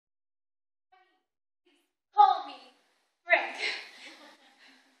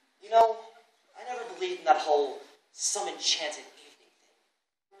know, I never believed in that whole some enchanted evening thing.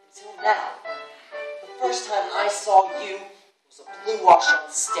 Until now. The first time I saw you was a blue wash on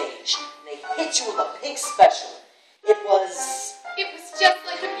stage, and they hit you with a pink special. It was just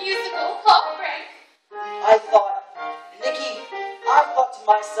like a musical, huh, Frank? I thought, Nikki, I thought to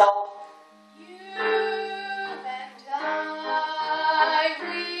myself, you and I,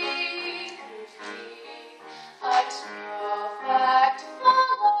 we could be a perfect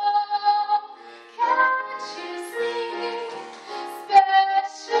follow. Can't you see?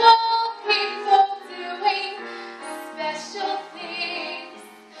 Special people doing special things,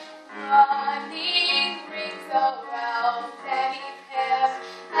 running rings around any pair,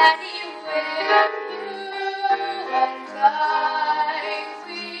 anywhere. You and I,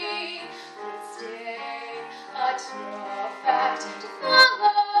 we could stay a perfect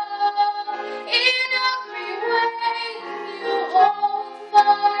follow in every way. You hold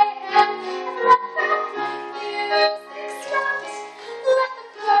my hand and let the music start. Let the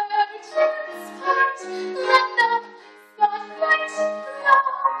curtains part. Let the spotlight glow.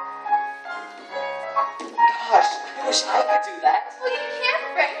 gosh, I wish I could do that. Well, you can,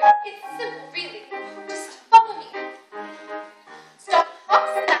 Frank. It's simple, really. Just follow me. Stop, hop,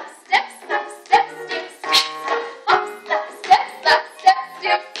 snap, step, step, step, step, step. Stop, hop, snap, step, step, step,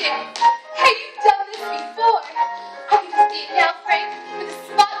 step, step.